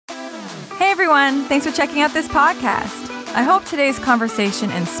everyone. Thanks for checking out this podcast. I hope today's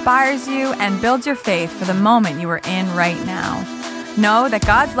conversation inspires you and builds your faith for the moment you are in right now. Know that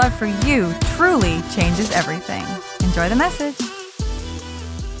God's love for you truly changes everything. Enjoy the message.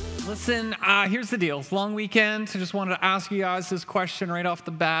 Listen, here's the deal. It's a long weekend, so just wanted to ask you guys this question right off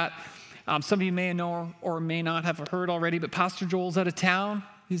the bat. Some of you may know or may not have heard already, but Pastor Joel's out of town.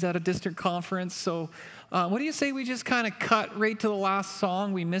 He's at a district conference. So what do you say we just kind of cut right to the last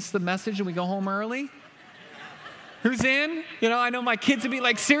song? We miss the message and we go home early? Who's in? You know, I know my kids would be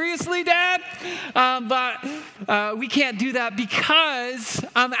like, seriously, Dad? But we can't do that because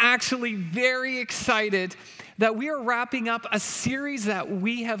I'm actually very excited that we are wrapping up a series that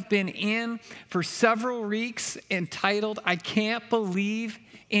we have been in for several weeks entitled, I Can't Believe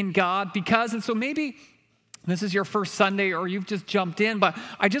in God Because. And so maybe this is your first Sunday or you've just jumped in, but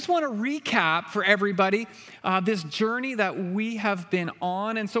I just want to recap for everybody this journey that we have been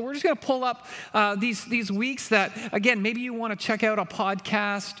on. And so we're just going to pull up these weeks that, again, maybe you want to check out a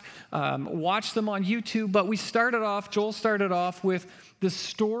podcast, watch them on YouTube. But Joel started off with the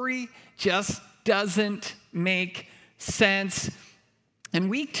story just doesn't make sense. And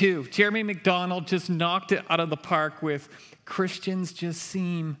week 2, Jeremy McDonald just knocked it out of the park with Christians just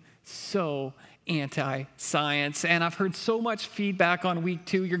seem so anti-science. And I've heard so much feedback on week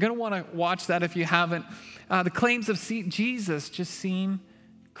 2. You're going to want to watch that if you haven't. The claims of Jesus just seem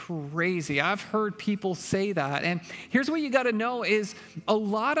crazy. I've heard people say that. And here's what you got to know is a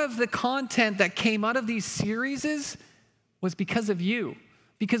lot of the content that came out of these series was because of you.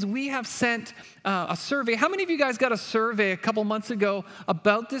 Because we have sent a survey. How many of you guys got a survey a couple months ago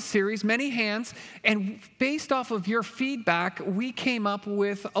about this series? Many hands. And based off of your feedback, we came up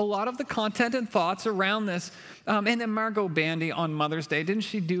with a lot of the content and thoughts around this. And then Margot Bandy on Mother's Day. Didn't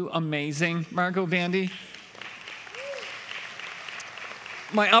she do amazing? Margot Bandy.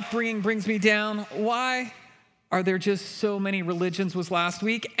 My upbringing brings me down. Why are there just so many religions was last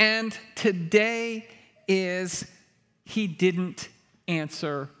week. And today is He Didn't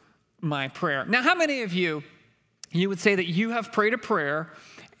Answer My Prayer. Now, how many of you would say that you have prayed a prayer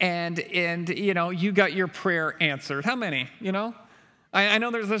and you know, you got your prayer answered? How many, you know? I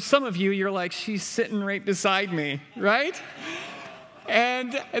know there's some of you, you're like, she's sitting right beside me, right?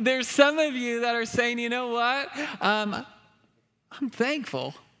 And there's some of you that are saying, you know what? I'm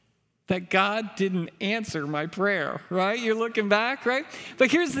thankful that God didn't answer my prayer, right? You're looking back, right?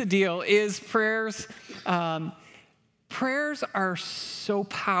 But here's the deal, is prayers are so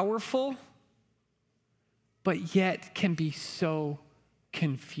powerful, but yet can be so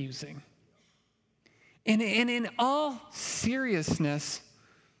confusing. And in all seriousness,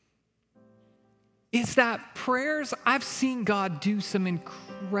 is that prayers, I've seen God do some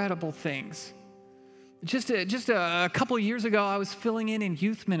incredible things. Just a couple of years ago, I was filling in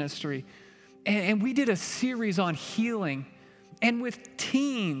youth ministry, and we did a series on healing. And with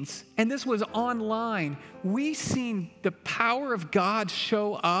teens, and this was online, we seen the power of God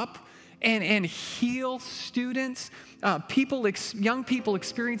show up and heal students, young people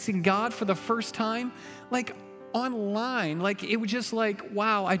experiencing God for the first time, like online. Like it was just like,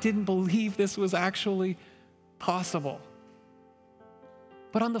 wow, I didn't believe this was actually possible.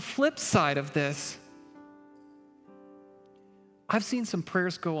 But on the flip side of this, I've seen some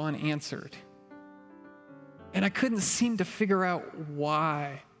prayers go unanswered. And I couldn't seem to figure out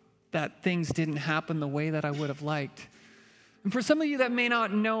why that things didn't happen the way that I would have liked. And for some of you that may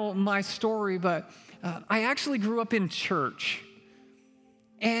not know my story, but I actually grew up in church.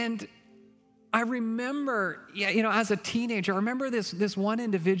 And I remember, you know, as a teenager, I remember this one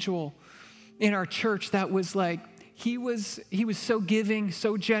individual in our church that was like, he was so giving,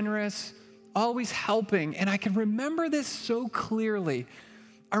 so generous, always helping. And I can remember this so clearly.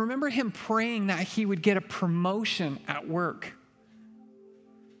 I remember him praying that he would get a promotion at work.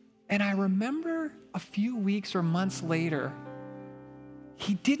 And I remember a few weeks or months later,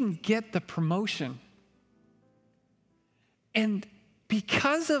 he didn't get the promotion. And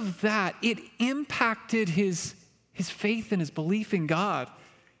because of that, it impacted his faith and his belief in God.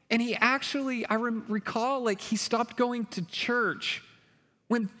 And he actually, I recall, like he stopped going to church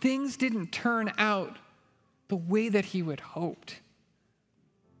when things didn't turn out the way that he would hoped.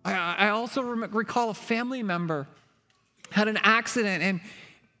 I also recall a family member had an accident,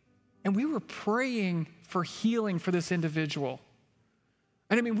 and we were praying for healing for this individual.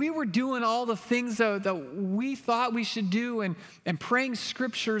 And I mean, we were doing all the things that we thought we should do and praying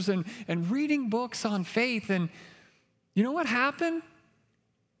scriptures and reading books on faith. And you know what happened?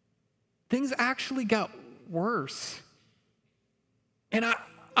 Things actually got worse. And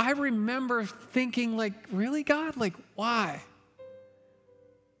I remember thinking, like, really, God? Like, why?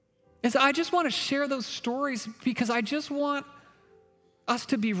 is I just want to share those stories because I just want us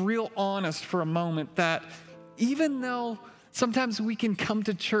to be real honest for a moment that even though sometimes we can come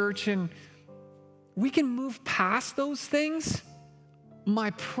to church and we can move past those things,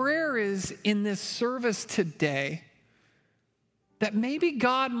 my prayer is in this service today that maybe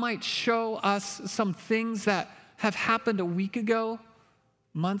God might show us some things that have happened a week ago,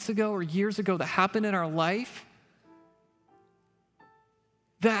 months ago, or years ago that happened in our life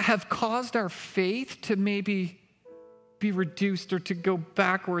that have caused our faith to maybe be reduced or to go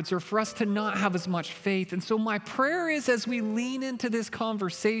backwards or for us to not have as much faith. And so my prayer is as we lean into this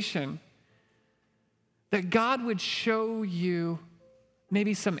conversation that God would show you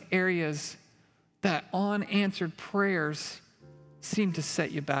maybe some areas that unanswered prayers seem to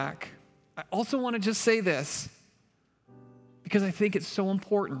set you back. I also want to just say this because I think it's so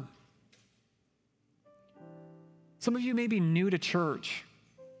important. Some of you may be new to church.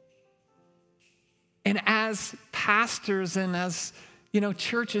 And as pastors and as,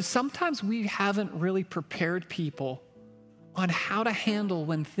 churches, sometimes we haven't really prepared people on how to handle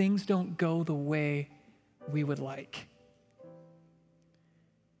when things don't go the way we would like.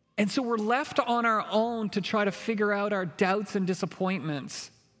 And so we're left on our own to try to figure out our doubts and disappointments,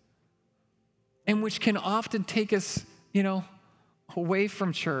 and which can often take us, away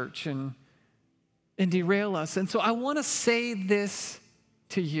from church and derail us. And so I want to say this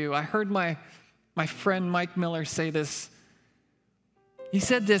to you. I heard my friend Mike Miller say this. He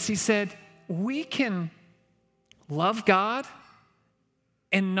said, we can love God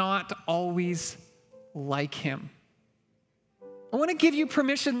and not always like him. I want to give you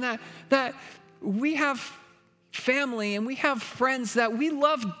permission that we have family and we have friends that we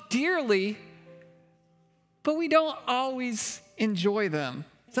love dearly, but we don't always enjoy them.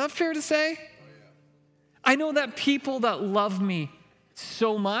 Is that fair to say? I know that people that love me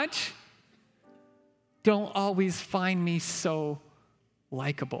so much don't always find me so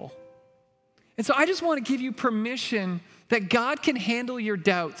likable. And so I just want to give you permission that God can handle your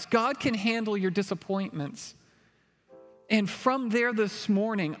doubts. God can handle your disappointments. And from there this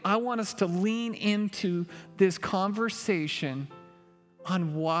morning, I want us to lean into this conversation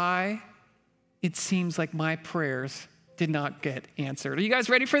on why it seems like my prayers did not get answered. Are you guys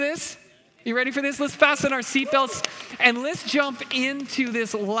ready for this? You ready for this? Let's fasten our seatbelts and let's jump into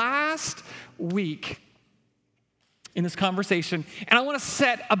this last week in this conversation. And I want to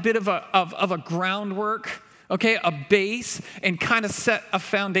set a bit of a groundwork, okay, a base, and kind of set a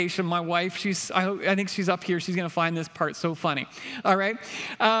foundation. My wife, I think she's up here. She's going to find this part so funny. All right?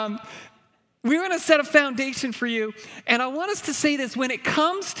 We're going to set a foundation for you. And I want us to say this. When it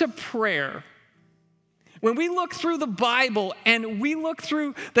comes to prayer, when we look through the Bible and we look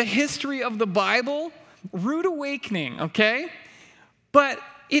through the history of the Bible, rude awakening, okay? But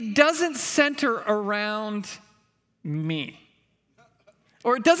it doesn't center around me.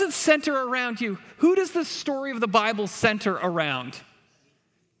 Or it doesn't center around you. Who does the story of the Bible center around?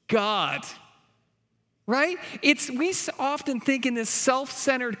 God. Right? We often think in this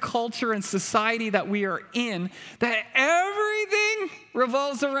self-centered culture and society that we are in, that everything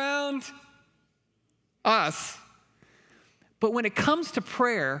revolves around us. But when it comes to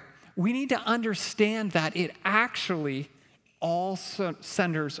prayer, we need to understand that it actually all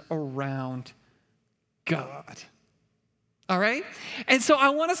centers around God. All right? And so I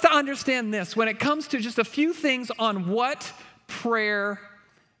want us to understand this when it comes to just a few things on what prayer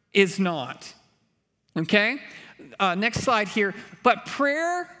is not. Okay? Next slide here. But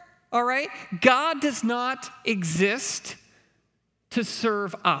prayer, all right, God does not exist to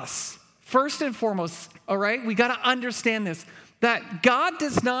serve us. First and foremost, all right, we got to understand this, that God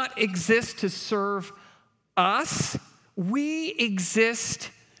does not exist to serve us. We exist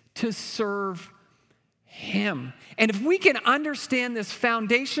to serve him. And if we can understand this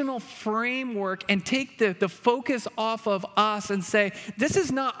foundational framework and take the focus off of us and say, this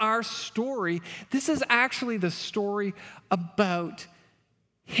is not our story, this is actually the story about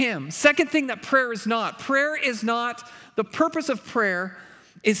him. Second thing that prayer is not, the purpose of prayer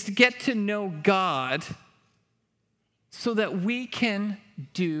is to get to know God so that we can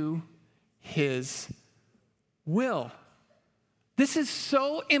do his will. This is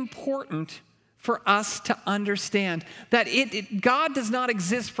so important for us to understand that God does not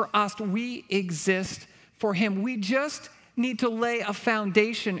exist for us. We exist for him. We just need to lay a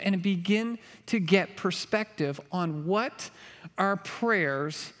foundation and begin to get perspective on what our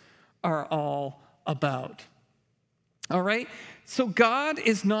prayers are all about. All right? So God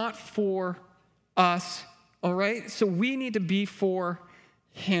is not for us, all right? So we need to be for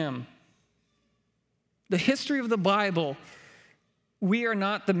him. The history of the Bible we are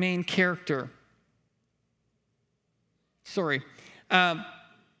not the main character. Sorry.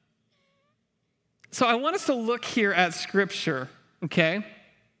 So I want us to look here at Scripture, okay?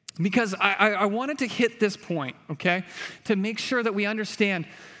 Because I wanted to hit this point, okay? To make sure that we understand.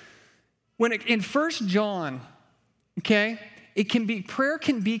 In 1 John, okay, prayer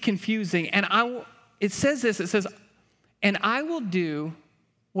can be confusing. And it says this, it says, and I will do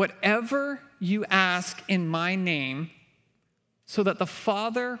whatever you ask in my name so that the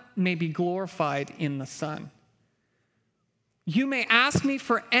Father may be glorified in the Son. You may ask me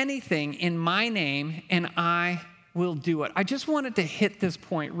for anything in my name, and I will do it. I just wanted to hit this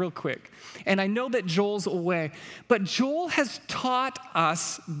point real quick. And I know that Joel's away, but Joel has taught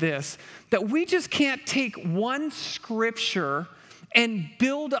us this, that we just can't take one scripture and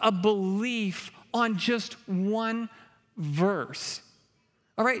build a belief on just one verse.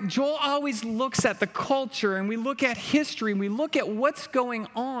 All right, Joel always looks at the culture, and we look at history, and we look at what's going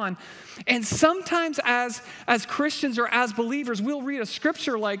on. And sometimes as Christians or as believers, we'll read a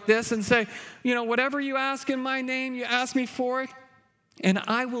scripture like this and say, whatever you ask in my name, you ask me for it, and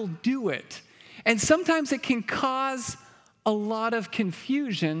I will do it. And sometimes it can cause a lot of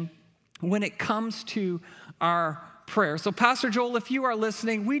confusion when it comes to our prayer. So Pastor Joel, if you are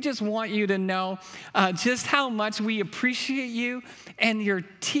listening, we just want you to know just how much we appreciate you and your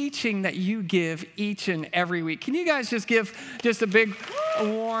teaching that you give each and every week. Can you guys just give just a big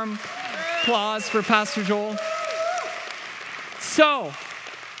warm applause for Pastor Joel? So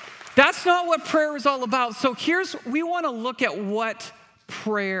that's not what prayer is all about. So we want to look at what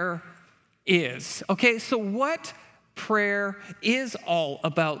prayer is. Okay, so what prayer is all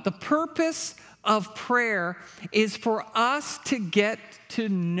about. The purpose of prayer is for us to get to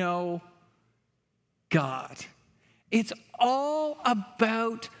know God. It's all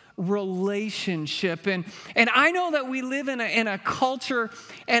about relationship. And I know that we live in a culture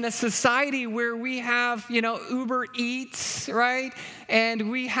and a society where we have, Uber Eats, right? And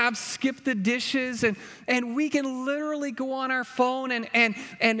we have Skip the Dishes, and we can literally go on our phone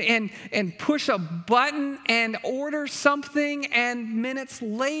and push a button and order something, and minutes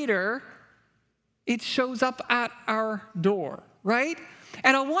later, it shows up at our door, right?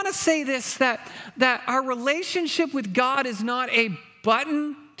 And I want to say this, that our relationship with God is not a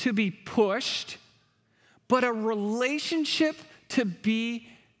button to be pushed, but a relationship to be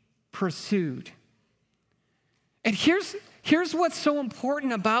pursued. And here's what's so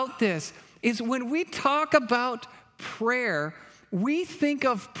important about this, is when we talk about prayer, we think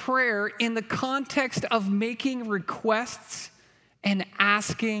of prayer in the context of making requests and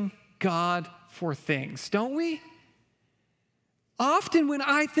asking God for things, don't we? Often when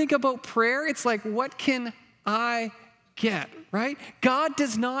I think about prayer, it's like, what can I get, right? God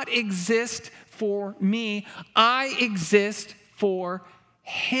does not exist for me. I exist for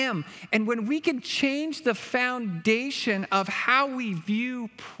Him. And when we can change the foundation of how we view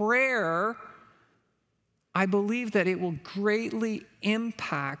prayer, I believe that it will greatly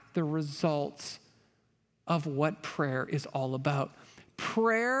impact the results of what prayer is all about.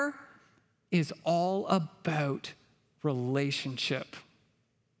 Prayer is all about relationship,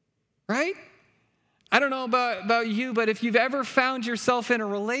 right? I don't know about you, but if you've ever found yourself in a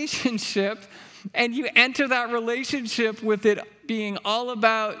relationship and you enter that relationship with it being all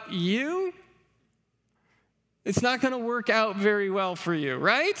about you, it's not going to work out very well for you,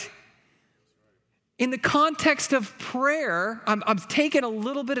 right? In the context of prayer, I'm taking a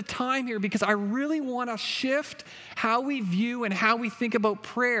little bit of time here because I really want to shift how we view and how we think about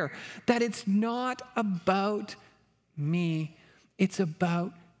prayer. That it's not about me, it's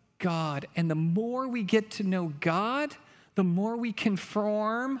about God. And the more we get to know God, the more we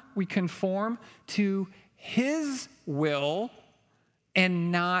conform to His will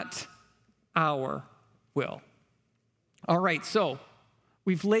and not our will. All right, so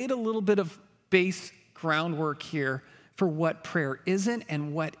we've laid a little bit of base groundwork here for what prayer isn't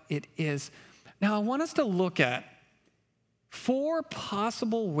and what it is. Now, I want us to look at 4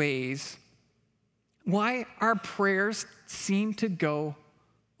 possible ways why our prayers seem to go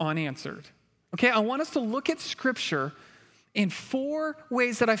unanswered. Okay, I want us to look at Scripture in 4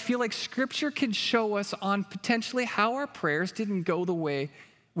 ways that I feel like Scripture can show us on potentially how our prayers didn't go the way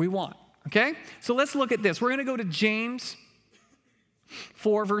we want. Okay, so let's look at this. We're going to go to James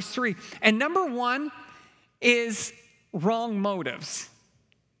 4, verse 3. And number 1 is wrong motives.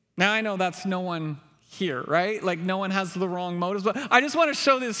 Now, I know that's no one here, right? Like, no one has the wrong motives, but I just want to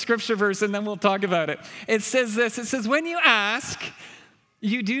show this scripture verse and then we'll talk about it. It says this, it says, when you ask,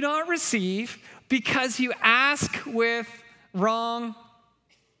 you do not receive because you ask with wrong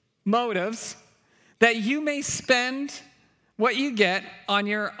motives, that you may spend what you get on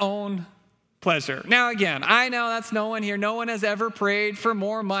your own pleasure. Now, again, I know that's no one here. No one has ever prayed for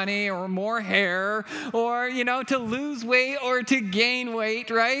more money or more hair or, to lose weight or to gain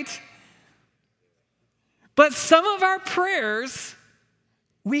weight, right? But some of our prayers,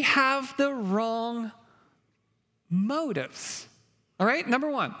 we have the wrong motives. All right,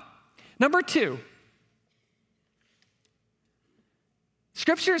 number one. Number two,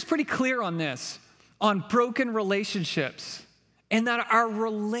 Scripture is pretty clear on this, on broken relationships, and that our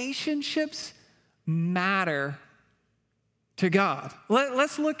relationships matter to God.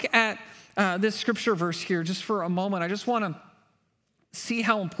 Let's look at this scripture verse here just for a moment. I just want to see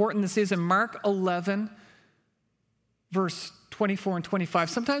how important this is in Mark 11, verse 24 and 25.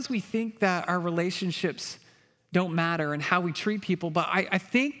 Sometimes we think that our relationships don't matter and how we treat people, but I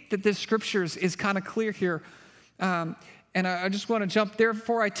think that this scripture is kind of clear here. And I just want to jump.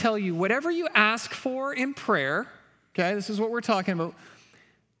 Therefore, I tell you, whatever you ask for in prayer, okay, this is what we're talking about,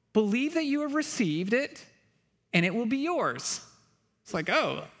 believe that you have received it and it will be yours. It's like,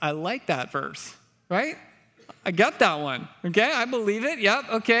 oh, I like that verse, right? I got that one, okay? I believe it. Yep,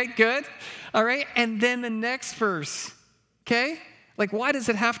 okay, good. All right, and then the next verse, okay? Like, why does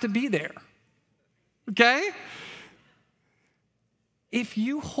it have to be there? Okay? If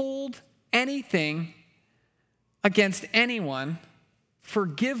you hold anything against anyone,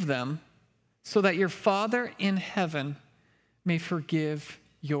 forgive them so that your Father in heaven may forgive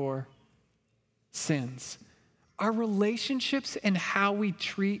your sins. Our relationships and how we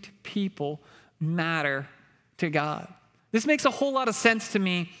treat people matter to God. This makes a whole lot of sense to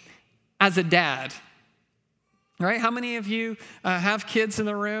me as a dad. Right? How many of you have kids in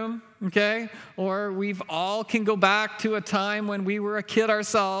the room? Okay? Or we've all can go back to a time when we were a kid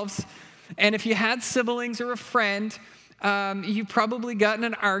ourselves. And if you had siblings or a friend, you probably got in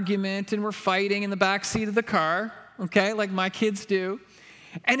an argument and were fighting in the back seat of the car. Okay? Like my kids do.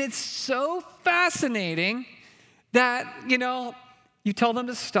 And it's so fascinating that, you tell them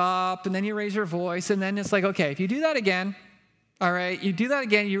to stop and then you raise your voice and then it's like, okay, if you do that again, all right, you do that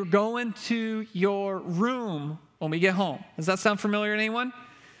again, you're going to your room when we get home. Does that sound familiar to anyone?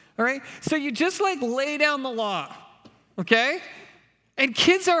 All right? So you just lay down the law, okay? And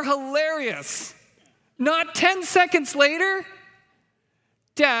kids are hilarious. Not 10 seconds later,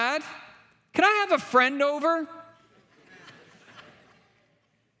 Dad, can I have a friend over?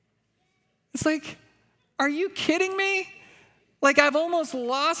 It's like, are you kidding me? I've almost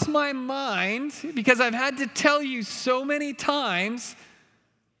lost my mind because I've had to tell you so many times,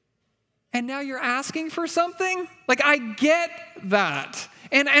 and now you're asking for something? I get that.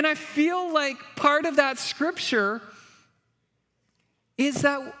 And I feel like part of that scripture is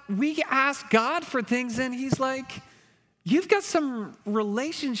that we ask God for things, and he's like, you've got some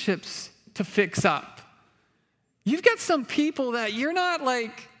relationships to fix up. You've got some people that you're not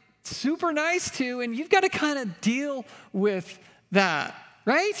super nice to, and you've got to kind of deal with that,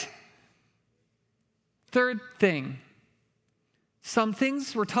 right? Third thing, some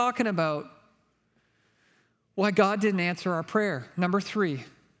things we're talking about why God didn't answer our prayer. Number 3,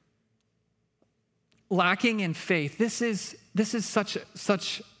 lacking in faith. This is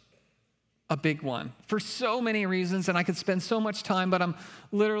such a big one for so many reasons, and I could spend so much time, but I'm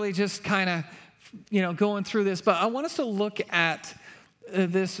literally just kind of going through this. But I want us to look at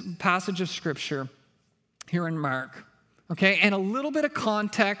this passage of scripture here in Mark. Okay, and a little bit of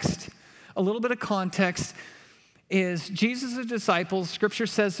context is Jesus' disciples. Scripture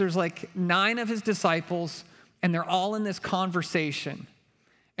says there's 9 of his disciples, and they're all in this conversation.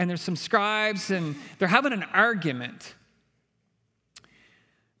 And there's some scribes, and they're having an argument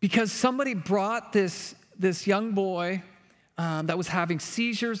because somebody brought this young boy that was having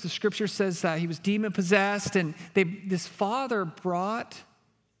seizures. The scripture says that he was demon-possessed, and this father brought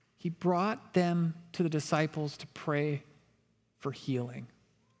them to the disciples to pray for healing.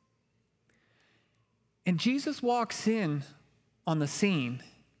 And Jesus walks in on the scene,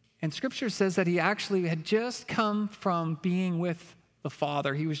 and scripture says that he actually had just come from being with the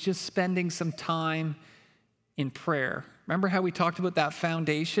Father. He was just spending some time in prayer. Remember how we talked about that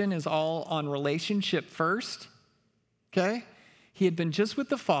foundation is all on relationship first? Okay? He had been just with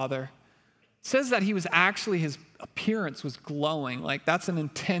the Father. It says that he was actually, his appearance was glowing. That's an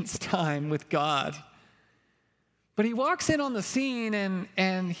intense time with God. But he walks in on the scene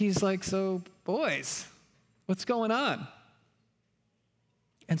and he's like, so boys, what's going on?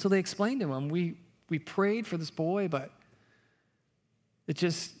 And so they explained to him, we prayed for this boy, but it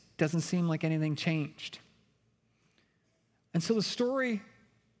just doesn't seem like anything changed. And so the story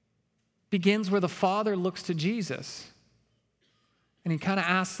begins where the Father looks to Jesus. And he kind of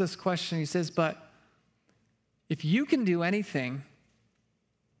asks this question. He says, but If you can do anything,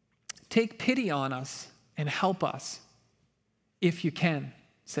 take pity on us and help us if you can,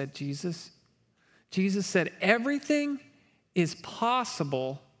 said Jesus. Jesus said, everything is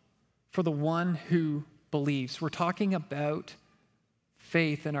possible for the one who believes. We're talking about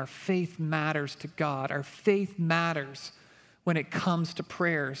faith, and our faith matters to God. Our faith matters when it comes to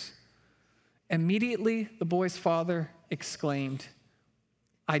prayers. Immediately, the boy's father exclaimed,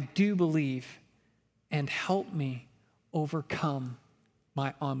 I do believe, and help me overcome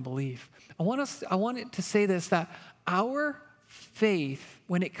my unbelief. I want it to say this, that our faith,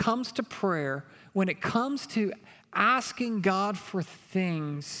 when it comes to prayer, when it comes to asking God for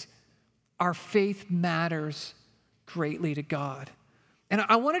things, our faith matters greatly to God. And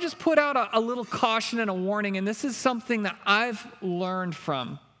I want to just put out a little caution and a warning, and this is something that I've learned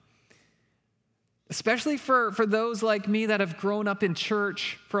from, especially for those like me that have grown up in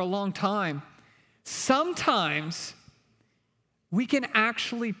church for a long time. Sometimes we can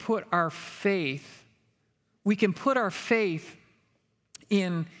actually put our faith in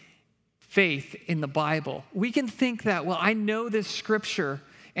the Bible. We can think that, well, I know this scripture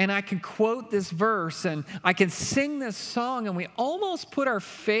and I can quote this verse and I can sing this song, and we almost put our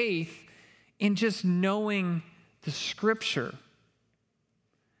faith in just knowing the scripture.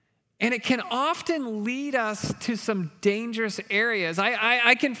 And it can often lead us to some dangerous areas.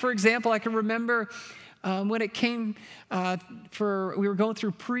 I can, for example, I can remember when it came we were going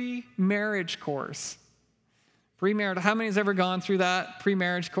through pre-marriage course. Pre-marriage, how many has ever gone through that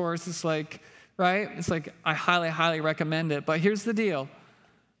pre-marriage course? It's like, right? It's like, I highly, highly recommend it. But here's the deal.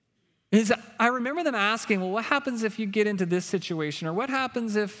 I remember them asking, well, what happens if you get into this situation? Or what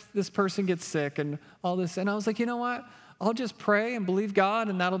happens if this person gets sick and all this? And I was like, you know what? I'll just pray and believe God,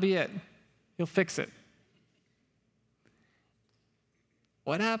 and that'll be it. He'll fix it.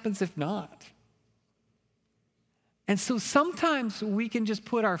 What happens if not? And so sometimes we can just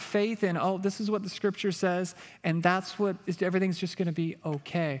put our faith in, oh, this is what the scripture says, and everything's just going to be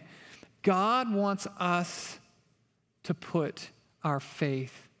okay. God wants us to put our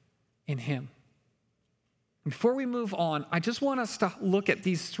faith in him. Before we move on, I just want us to look at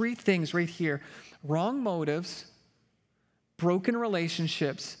these three things right here: wrong motives, broken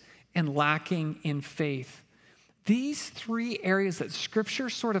relationships, and lacking in faith. These three areas that Scripture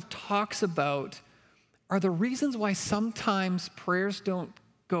sort of talks about are the reasons why sometimes prayers don't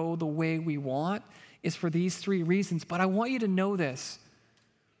go the way we want, is for these three reasons. But I want you to know this.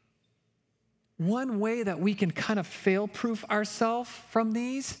 One way that we can kind of fail-proof ourselves from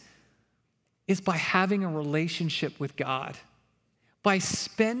these is by having a relationship with God. By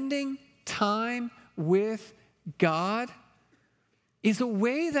spending time with God is a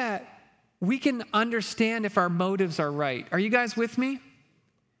way that we can understand if our motives are right. Are you guys with me?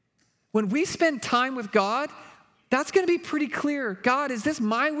 When we spend time with God, that's going to be pretty clear. God, is this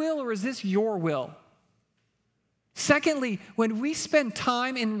my will or is this your will? Secondly, when we spend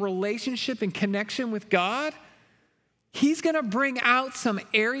time in relationship and connection with God, he's going to bring out some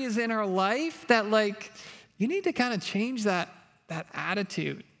areas in our life that, like, you need to kind of change that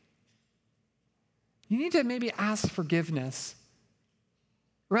attitude. You need to maybe ask forgiveness.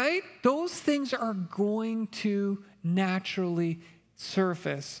 Right? Those things are going to naturally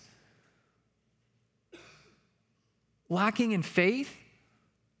surface. Lacking in faith,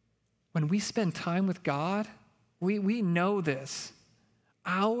 when we spend time with God, we know this.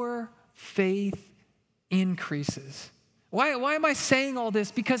 Our faith increases. Why am I saying all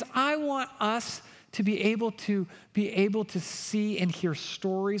this? Because I want us to be able to see and hear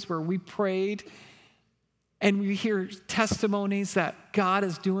stories where we prayed and we hear testimonies that God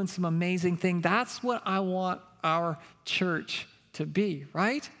is doing some amazing thing. That's what I want our church to be,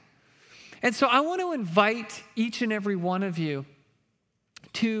 right? And so I want to invite each and every one of you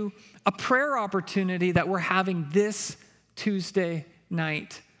to a prayer opportunity that we're having this Tuesday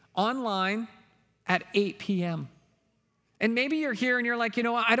night online at 8 p.m. And maybe you're here and you're like, you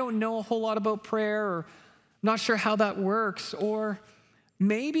know what, I don't know a whole lot about prayer, or not sure how that works. Or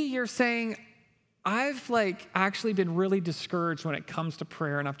maybe you're saying, I've actually been really discouraged when it comes to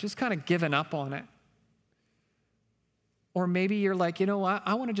prayer and I've just kind of given up on it. Or maybe you're like, you know what,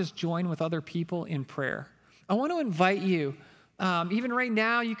 I want to just join with other people in prayer. I want to invite you, even right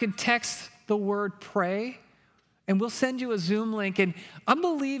now, you can text the word pray and we'll send you a Zoom link. And I'm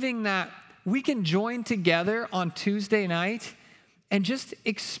believing that we can join together on Tuesday night and just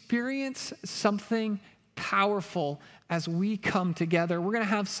experience something powerful as we come together. We're going to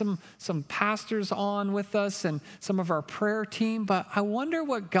have some pastors on with us and some of our prayer team, but I wonder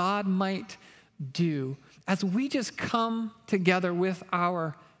what God might do as we just come together with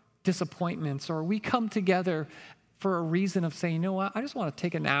our disappointments, or we come together for a reason of saying, you know what, I just want to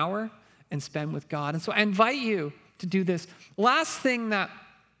take an hour and spend with God. And so I invite you to do this. Last thing that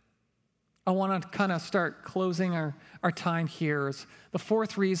I want to kind of start closing our time here is the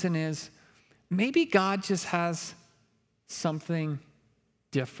fourth reason is maybe God just has something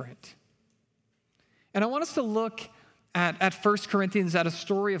different. And I want us to look at 1 Corinthians, at a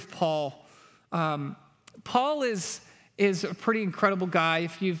story of Paul. Paul is a pretty incredible guy.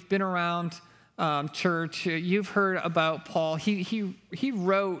 If you've been around church, you've heard about Paul. He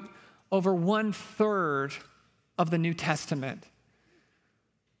wrote over 1/3 of the New Testament.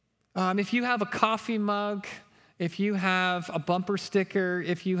 If you have a coffee mug, if you have a bumper sticker,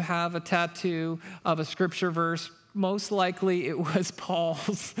 if you have a tattoo of a scripture verse, most likely it was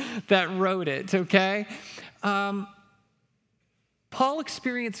Paul's that wrote it, okay? Paul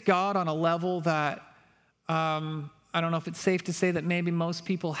experienced God on a level that I don't know if it's safe to say that maybe most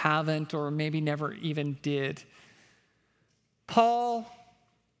people haven't or maybe never even did. Paul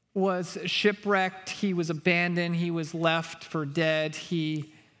was shipwrecked. He was abandoned. He was left for dead.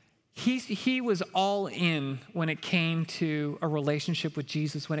 He was all in when it came to a relationship with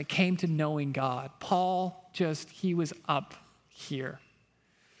Jesus, when it came to knowing God. Paul he was up here.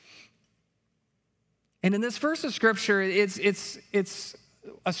 And in this verse of scripture, it's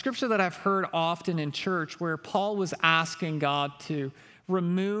a scripture that I've heard often in church where Paul was asking God to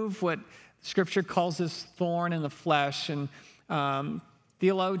remove what scripture calls this thorn in the flesh. And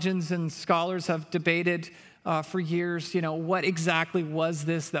theologians and scholars have debated for years, what exactly was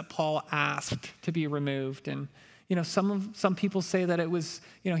this that Paul asked to be removed? And, some people say that it was,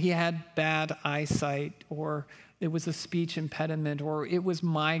 he had bad eyesight, or it was a speech impediment, or it was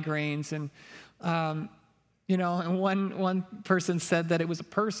migraines. And, and one person said that it was a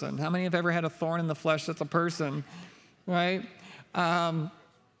person. How many have ever had a thorn in the flesh that's a person, right? But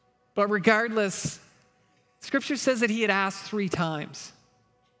regardless, Scripture says that he had asked 3 times.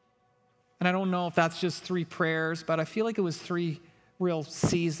 And I don't know if that's just 3 prayers, but I feel like it was 3 real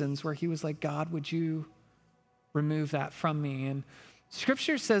seasons where he was like, God, would you remove that from me? And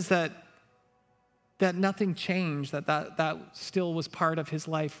Scripture says that nothing changed, that still was part of his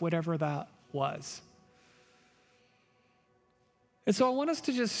life, whatever that was. And so I want us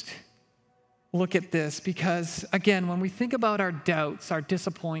to just look at this because, again, when we think about our doubts, our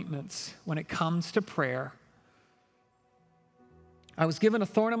disappointments, when it comes to prayer, I was given a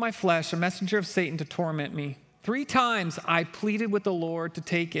thorn in my flesh, a messenger of Satan to torment me. 3 times I pleaded with the Lord to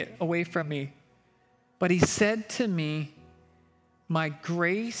take it away from me. But he said to me, my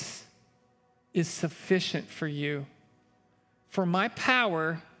grace is sufficient for you, for my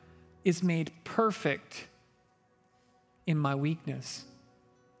power is made perfect in my weakness.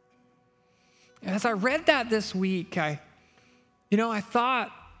 As I read that this week, I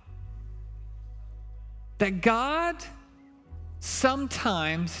thought that God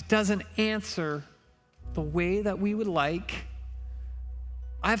sometimes doesn't answer the way that we would like.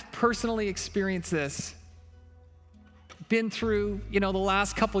 I've personally experienced this. Been through, the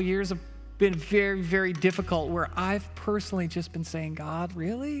last couple years have been very, very difficult where I've personally just been saying, God,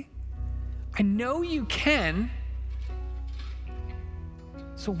 really? I know you can,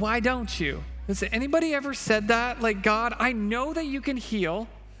 so why don't you? Has anybody ever said that? Like, God, I know that you can heal.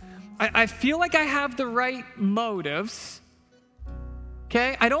 I feel like I have the right motives.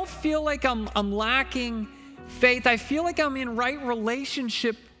 Okay? I don't feel like I'm lacking faith. I feel like I'm in right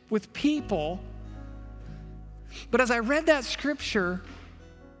relationship with people. But as I read that scripture,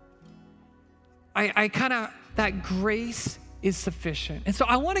 I kind of, that grace is sufficient. And so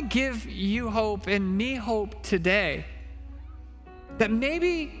I want to give you hope and me hope today that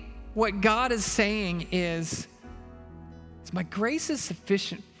maybe what God is saying is my grace is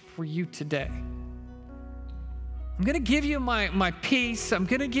sufficient for you today. I'm going to give you my peace. I'm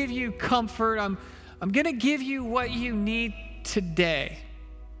going to give you comfort. I'm going to give you what you need today.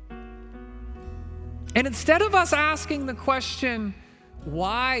 And instead of us asking the question,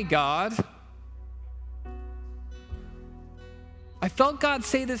 why, God? I felt God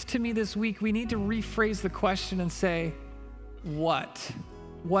say this to me this week. We need to rephrase the question and say, what?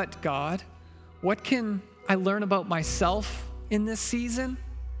 What, God? What can I learn about myself in this season?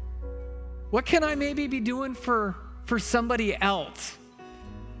 What can I maybe be doing for somebody else?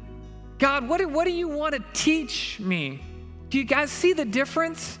 God, what do you want to teach me? Do you guys see the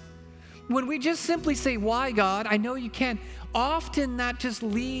difference? When we just simply say, why, God? I know you can. Often that just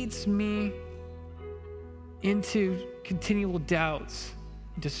leads me into continual doubts,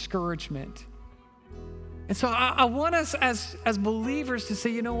 discouragement. And so I want us as believers to say,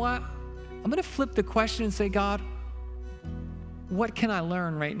 you know what? I'm going to flip the question and say, God, what can I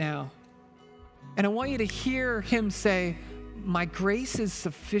learn right now? And I want you to hear him say, my grace is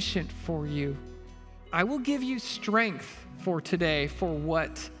sufficient for you. I will give you strength for today, for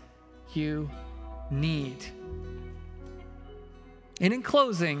what you need. And in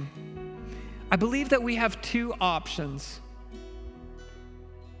closing, I believe that we have two options.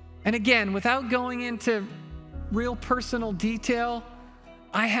 And again, without going into real personal detail,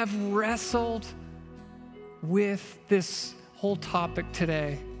 I have wrestled with this whole topic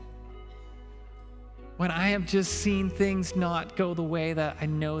today. When I have just seen things not go the way that I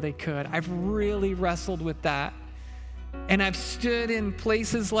know they could. I've really wrestled with that. And I've stood in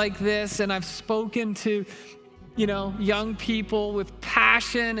places like this and I've spoken to, young people with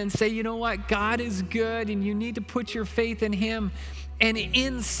passion and say, you know what, God is good and you need to put your faith in him. And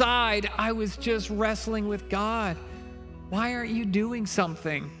inside, I was just wrestling with God. Why aren't you doing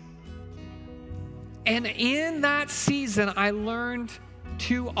something? And in that season, I learned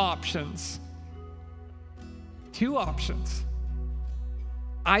two options. Two options.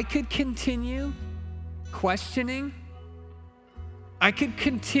 I could continue questioning. I could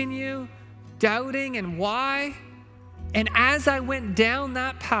continue doubting and why. And as I went down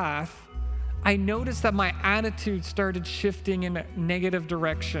that path, I noticed that my attitude started shifting in a negative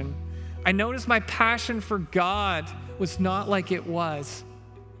direction. I noticed my passion for God was not like it was.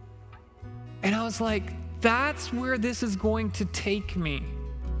 And I was like, that's where this is going to take me.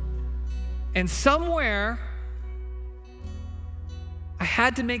 And somewhere, I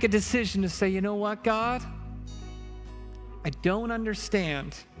had to make a decision to say, you know what, God? I don't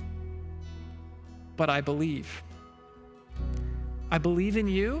understand, but I believe. I believe in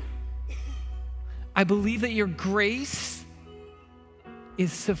you. I believe that your grace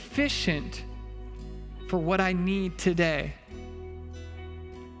is sufficient for what I need today.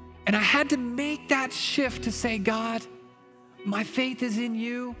 And I had to make that shift to say, God, my faith is in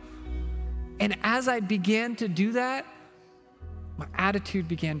you. And as I began to do that, my attitude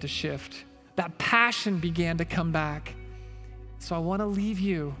began to shift. That passion began to come back. So I want to leave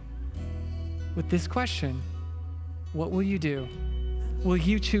you with this question. What will you do? Will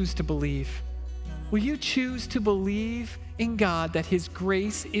you choose to believe? Will you choose to believe in God that his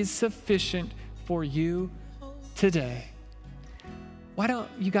grace is sufficient for you today? Why don't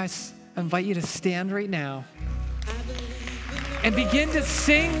you guys, I invite you to stand right now and begin to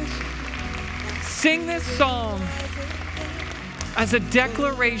sing this song as a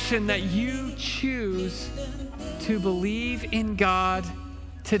declaration that you choose to believe in God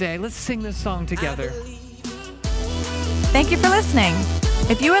today. Let's sing this song together. Thank you for listening.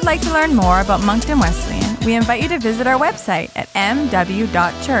 If you would like to learn more about Moncton Wesleyan, we invite you to visit our website at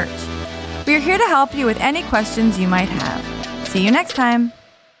mw.church. We are here to help you with any questions you might have. See you next time.